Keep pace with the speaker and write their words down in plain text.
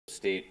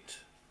State,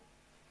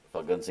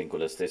 Phaggan Singh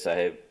Kulaste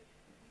Sahib,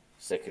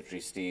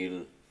 Secretary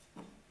Steel,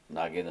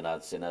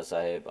 Nagendranath Sinha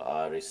Sahib,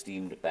 our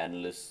esteemed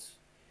panelists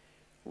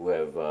who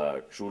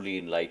have truly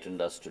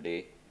enlightened us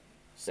today,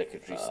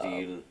 Secretary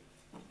Steel,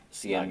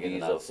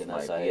 CMDs of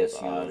my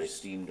PSUs, our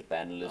esteemed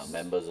panelists,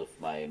 members of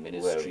my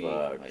ministry, who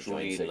have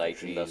truly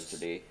enlightened us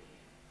today,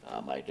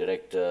 my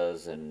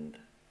directors and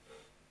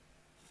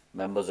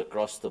members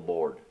across the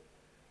board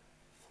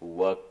who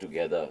work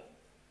together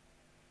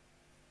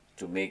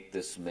to make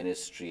this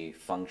ministry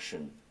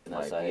function in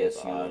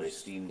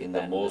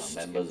the most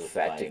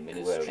emphatic and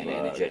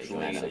energetic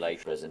manner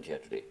present here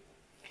today.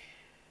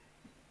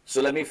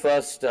 So let me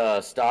first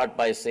start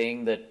by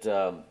saying that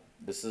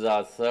this is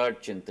our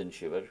third Chintan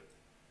Shivir.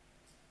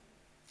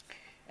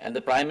 And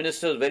the Prime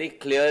Minister is very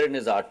clear in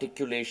his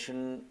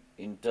articulation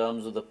in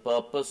terms of the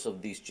purpose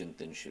of these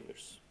Chintan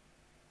Shivirs.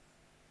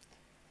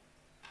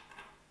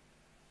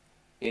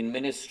 In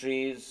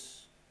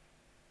ministries,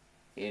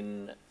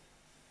 in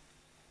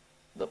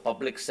the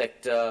public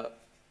sector,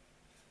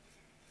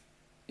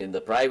 in the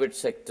private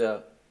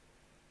sector,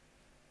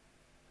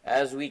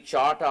 as we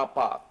chart our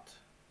path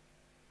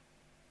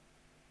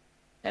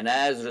and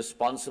as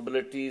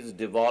responsibilities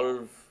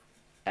devolve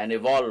and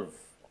evolve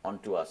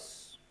onto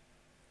us,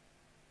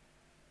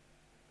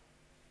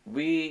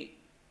 we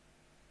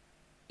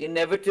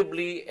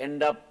inevitably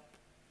end up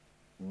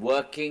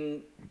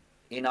working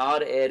in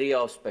our area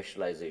of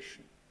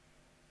specialization,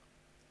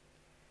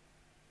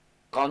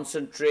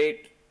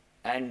 concentrate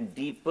and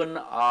deepen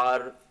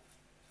our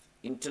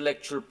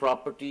intellectual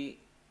property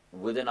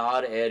within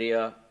our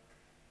area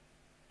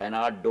and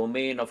our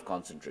domain of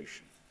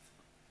concentration.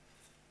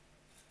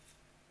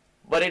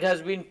 But it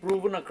has been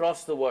proven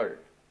across the world,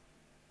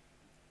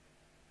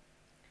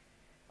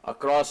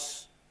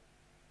 across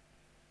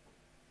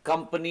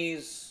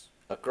companies,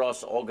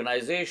 across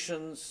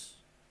organizations,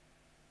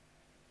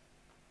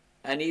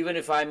 and even,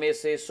 if I may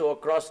say so,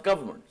 across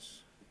governments,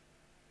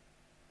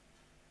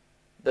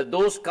 that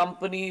those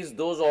companies,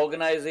 those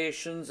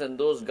organizations, and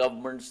those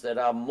governments that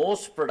are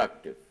most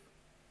productive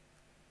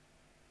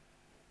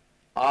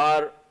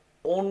are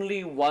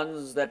only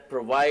ones that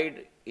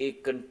provide a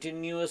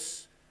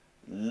continuous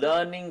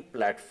learning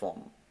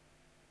platform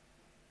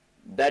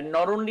that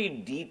not only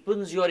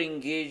deepens your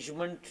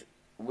engagement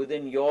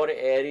within your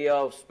area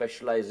of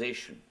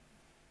specialization,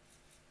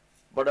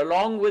 but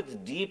along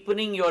with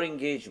deepening your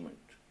engagement,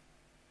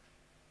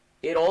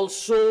 it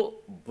also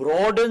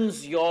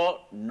broadens your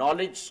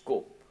knowledge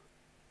scope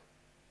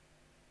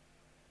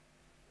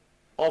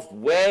of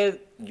where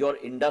your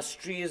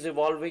industry is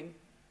evolving,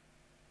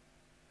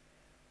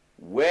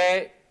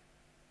 where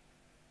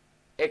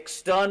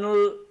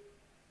external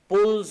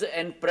pulls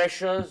and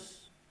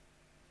pressures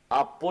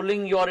are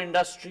pulling your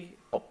industry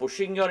or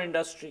pushing your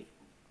industry,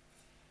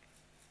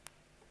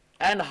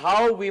 and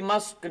how we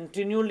must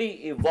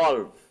continually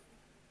evolve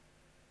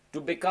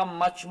to become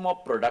much more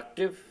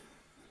productive,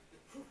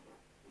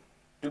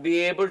 to be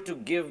able to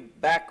give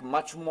back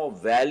much more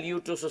value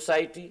to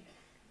society,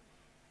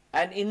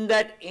 and in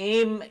that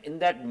aim, in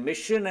that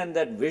mission and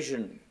that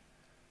vision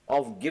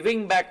of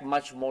giving back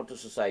much more to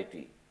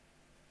society,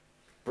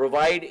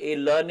 provide a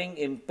learning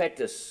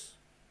impetus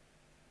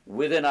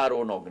within our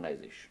own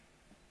organization.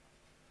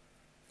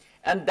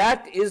 And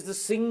that is the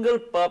single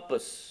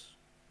purpose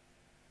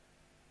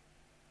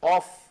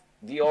of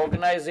the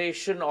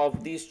organization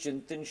of these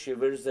Chintan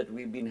Shivirs that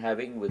we've been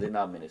having within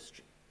our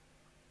ministry.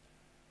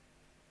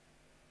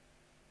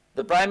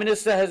 The Prime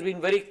Minister has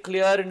been very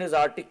clear in his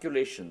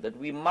articulation that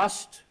we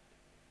must,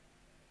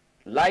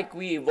 like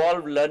we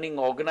evolve learning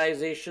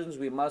organizations,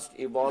 we must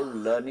evolve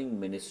learning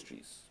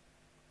ministries.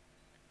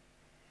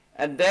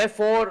 And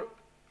therefore,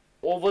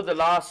 over the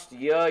last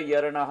year,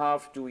 year and a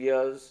half, 2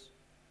 years,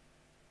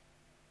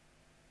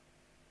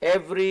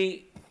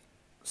 every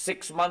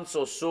 6 months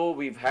or so,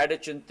 we've had a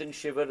Chintan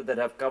Shivir that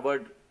have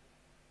covered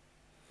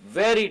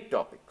varied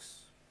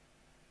topics.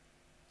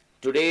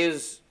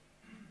 Today's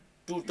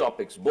 2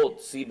 topics, both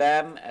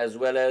CBAM as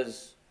well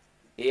as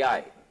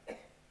AI.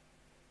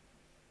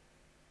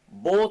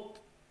 Both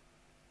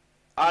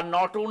are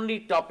not only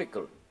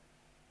topical,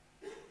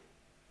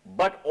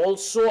 but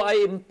also are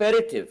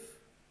imperative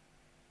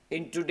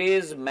in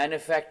today's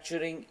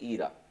manufacturing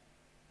era.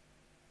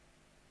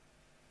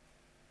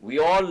 We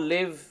all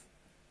live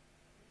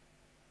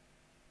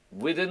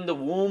within the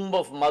womb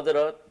of Mother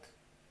Earth,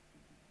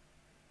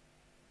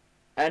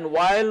 and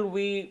while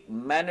we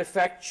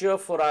manufacture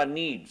for our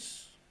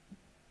needs,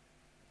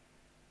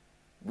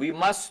 we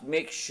must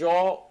make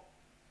sure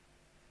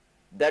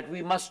that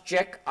we must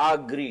check our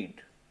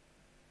greed.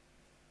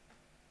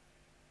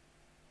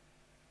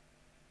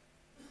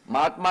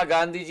 Mahatma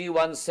Gandhi ji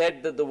once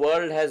said that the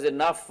world has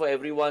enough for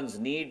everyone's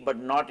need, but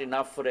not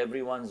enough for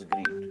everyone's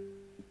greed.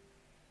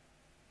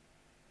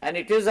 And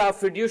it is our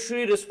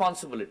fiduciary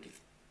responsibility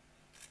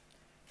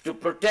to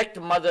protect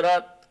Mother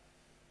Earth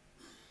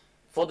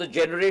for the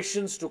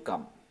generations to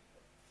come.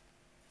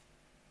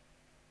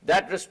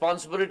 That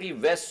responsibility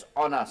vests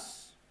on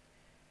us.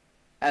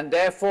 And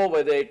therefore,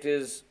 whether it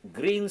is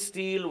green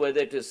steel,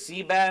 whether it is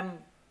CBAM,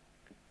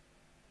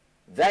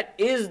 That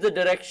is the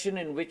direction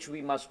in which we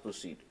must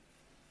proceed.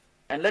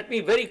 And let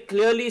me very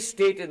clearly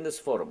state in this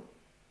forum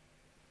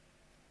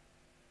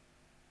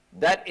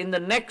that in the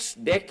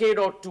next decade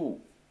or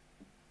two,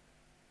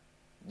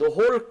 the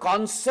whole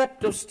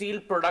concept of steel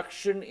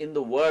production in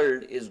the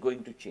world is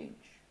going to change.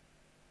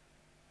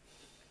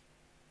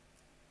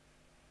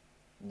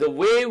 The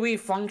way we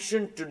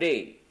function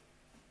today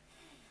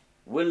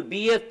will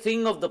be a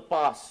thing of the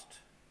past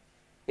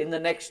in the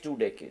next 2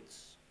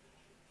 decades.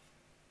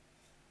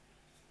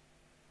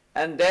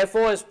 And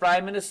therefore, as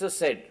Prime Minister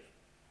said,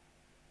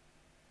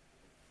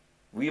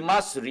 we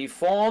must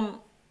reform,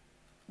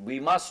 we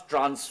must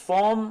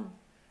transform,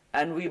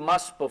 and we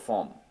must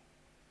perform.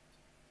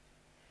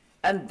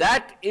 And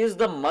that is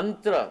the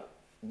mantra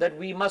that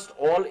we must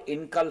all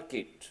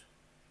inculcate.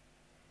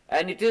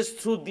 And it is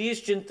through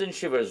these Chintan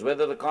Shivers,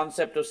 whether the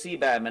concept of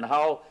CBAM and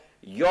how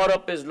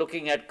Europe is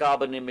looking at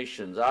carbon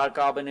emissions. Our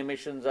carbon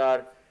emissions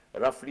are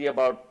roughly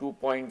about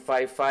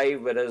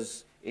 2.55,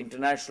 whereas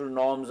international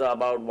norms are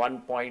about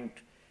 1.58,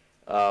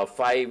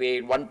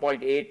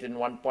 1.8 and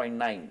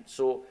 1.9.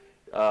 So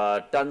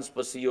tons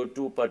per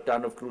CO2 per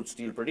ton of crude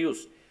steel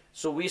produced.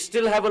 So we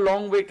still have a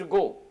long way to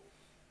go.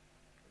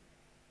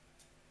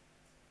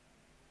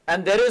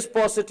 And there is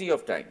paucity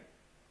of time.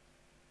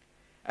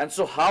 And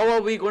so how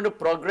are we going to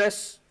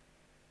progress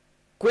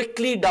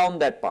quickly down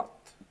that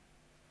path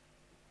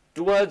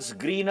towards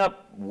greener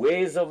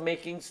ways of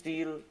making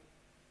steel,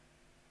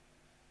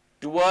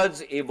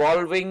 towards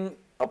evolving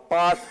a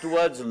path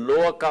towards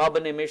lower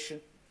carbon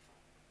emission?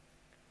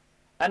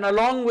 And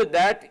along with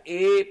that,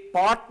 a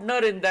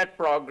partner in that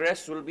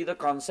progress will be the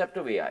concept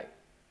of AI.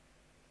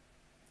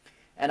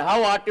 And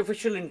how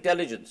artificial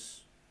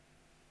intelligence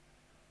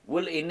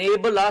will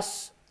enable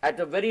us at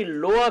a very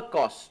lower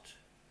cost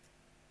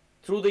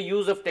through the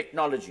use of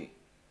technology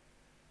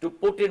to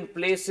put in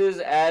places,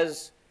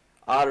 as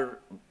our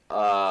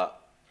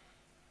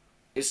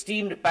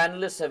esteemed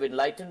panelists have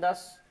enlightened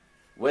us,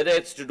 whether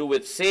it's to do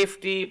with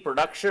safety,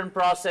 production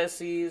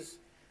processes,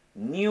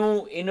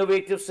 new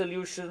innovative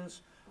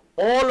solutions,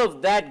 all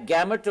of that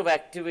gamut of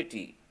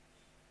activity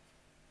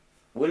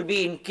will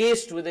be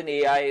encased within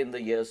AI in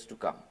the years to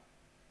come.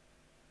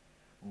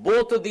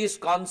 Both of these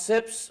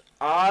concepts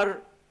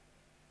are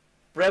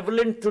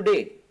prevalent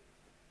today,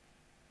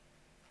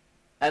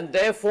 and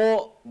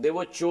therefore they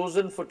were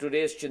chosen for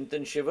today's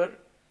Chintan Shivir.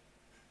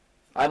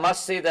 I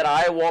must say that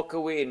I walk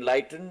away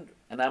enlightened,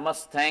 and I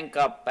must thank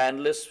our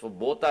panelists for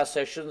both our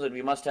sessions, and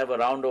we must have a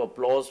round of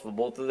applause for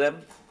both of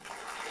them.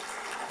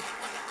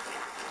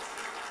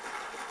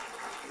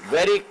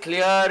 Very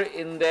clear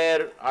in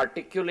their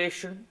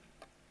articulation,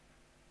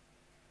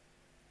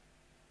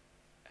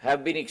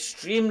 have been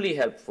extremely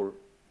helpful.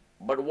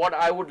 But what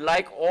I would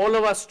like all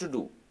of us to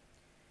do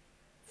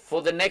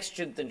for the next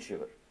Chintan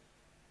Shivir,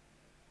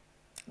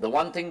 the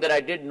one thing that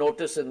I did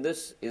notice in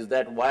this is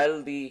that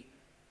while the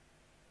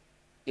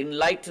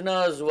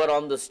enlighteners were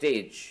on the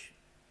stage,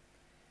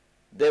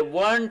 there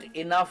weren't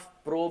enough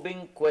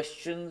probing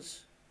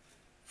questions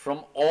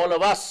from all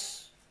of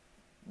us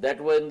that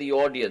were in the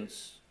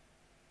audience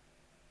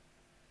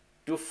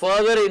to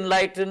further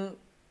enlighten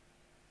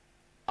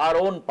our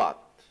own path.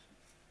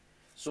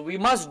 So we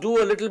must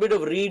do a little bit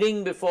of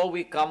reading before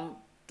we come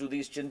to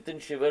these Chintan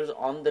Shivers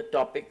on the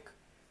topic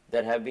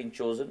that have been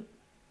chosen.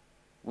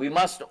 We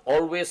must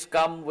always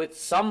come with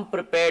some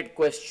prepared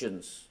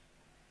questions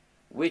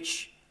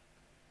which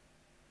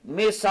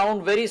may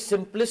sound very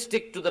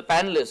simplistic to the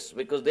panelists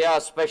because they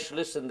are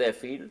specialists in their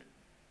field,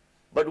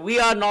 but we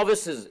are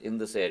novices in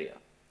this area.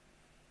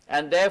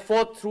 And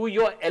therefore, through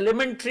your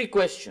elementary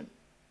question,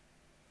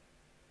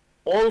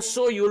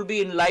 also you will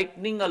be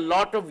enlightening a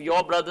lot of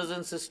your brothers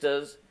and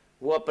sisters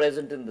who are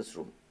present in this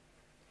room.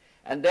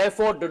 And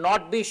therefore, do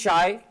not be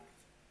shy,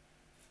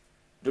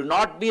 do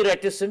not be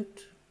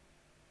reticent,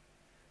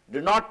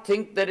 do not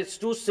think that it's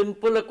too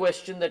simple a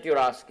question that you're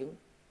asking,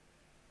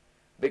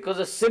 because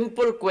a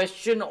simple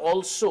question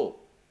also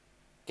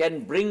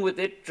can bring with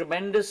it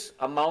tremendous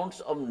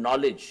amounts of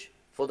knowledge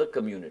for the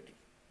community.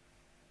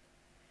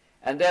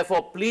 And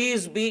therefore,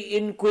 please be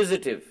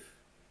inquisitive,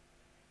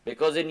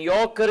 because in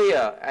your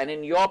career and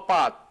in your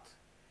path,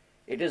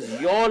 it is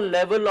your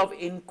level of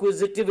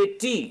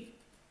inquisitivity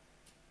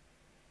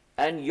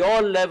and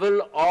your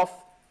level of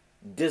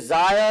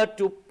desire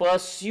to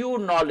pursue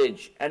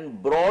knowledge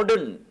and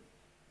broaden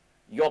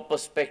your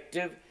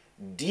perspective,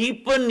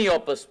 deepen your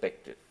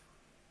perspective,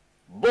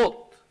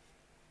 both,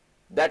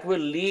 that will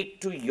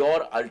lead to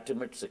your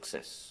ultimate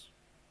success.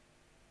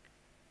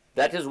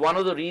 That is one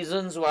of the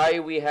reasons why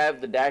we have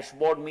the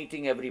dashboard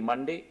meeting every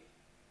Monday.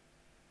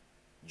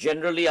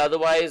 Generally,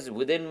 otherwise,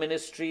 within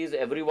ministries,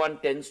 everyone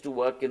tends to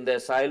work in their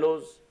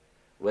silos.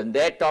 When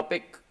their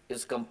topic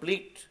is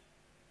complete,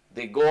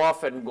 they go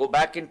off and go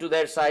back into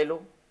their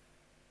silo.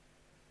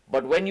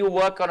 But when you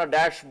work on a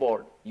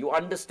dashboard, you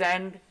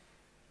understand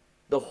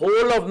the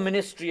whole of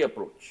ministry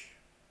approach.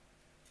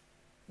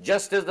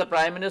 Just as the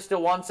Prime Minister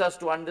wants us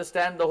to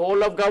understand the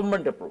whole of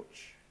government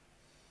approach.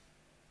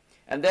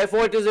 And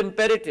therefore, it is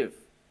imperative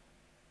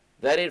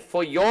that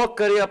for your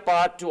career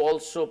path to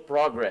also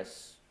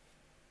progress,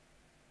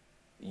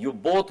 you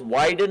both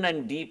widen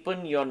and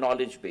deepen your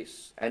knowledge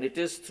base. And it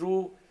is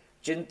through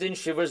Chintan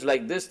Shivers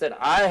like this that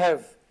I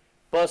have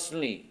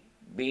personally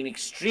been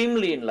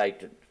extremely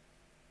enlightened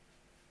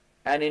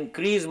and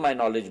increased my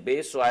knowledge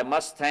base. So I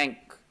must thank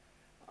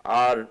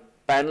our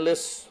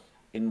panelists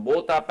in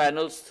both our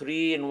panels,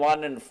 3 in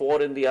one and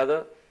 4 in the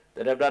other,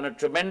 that have done a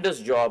tremendous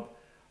job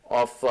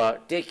of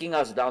taking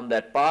us down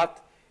that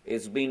path.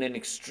 It's been an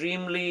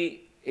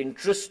extremely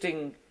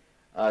interesting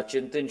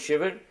Chintan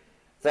Shivir.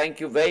 Thank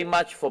you very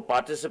much for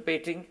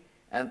participating,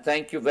 and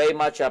thank you very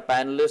much, our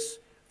panelists,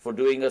 for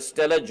doing a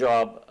stellar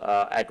job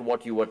at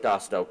what you were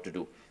tasked out to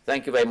do.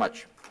 Thank you very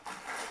much.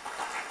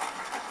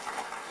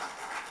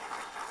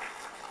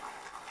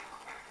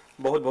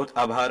 बहुत बहुत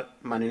आभार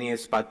माननीय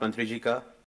इस्पात मंत्री जी का।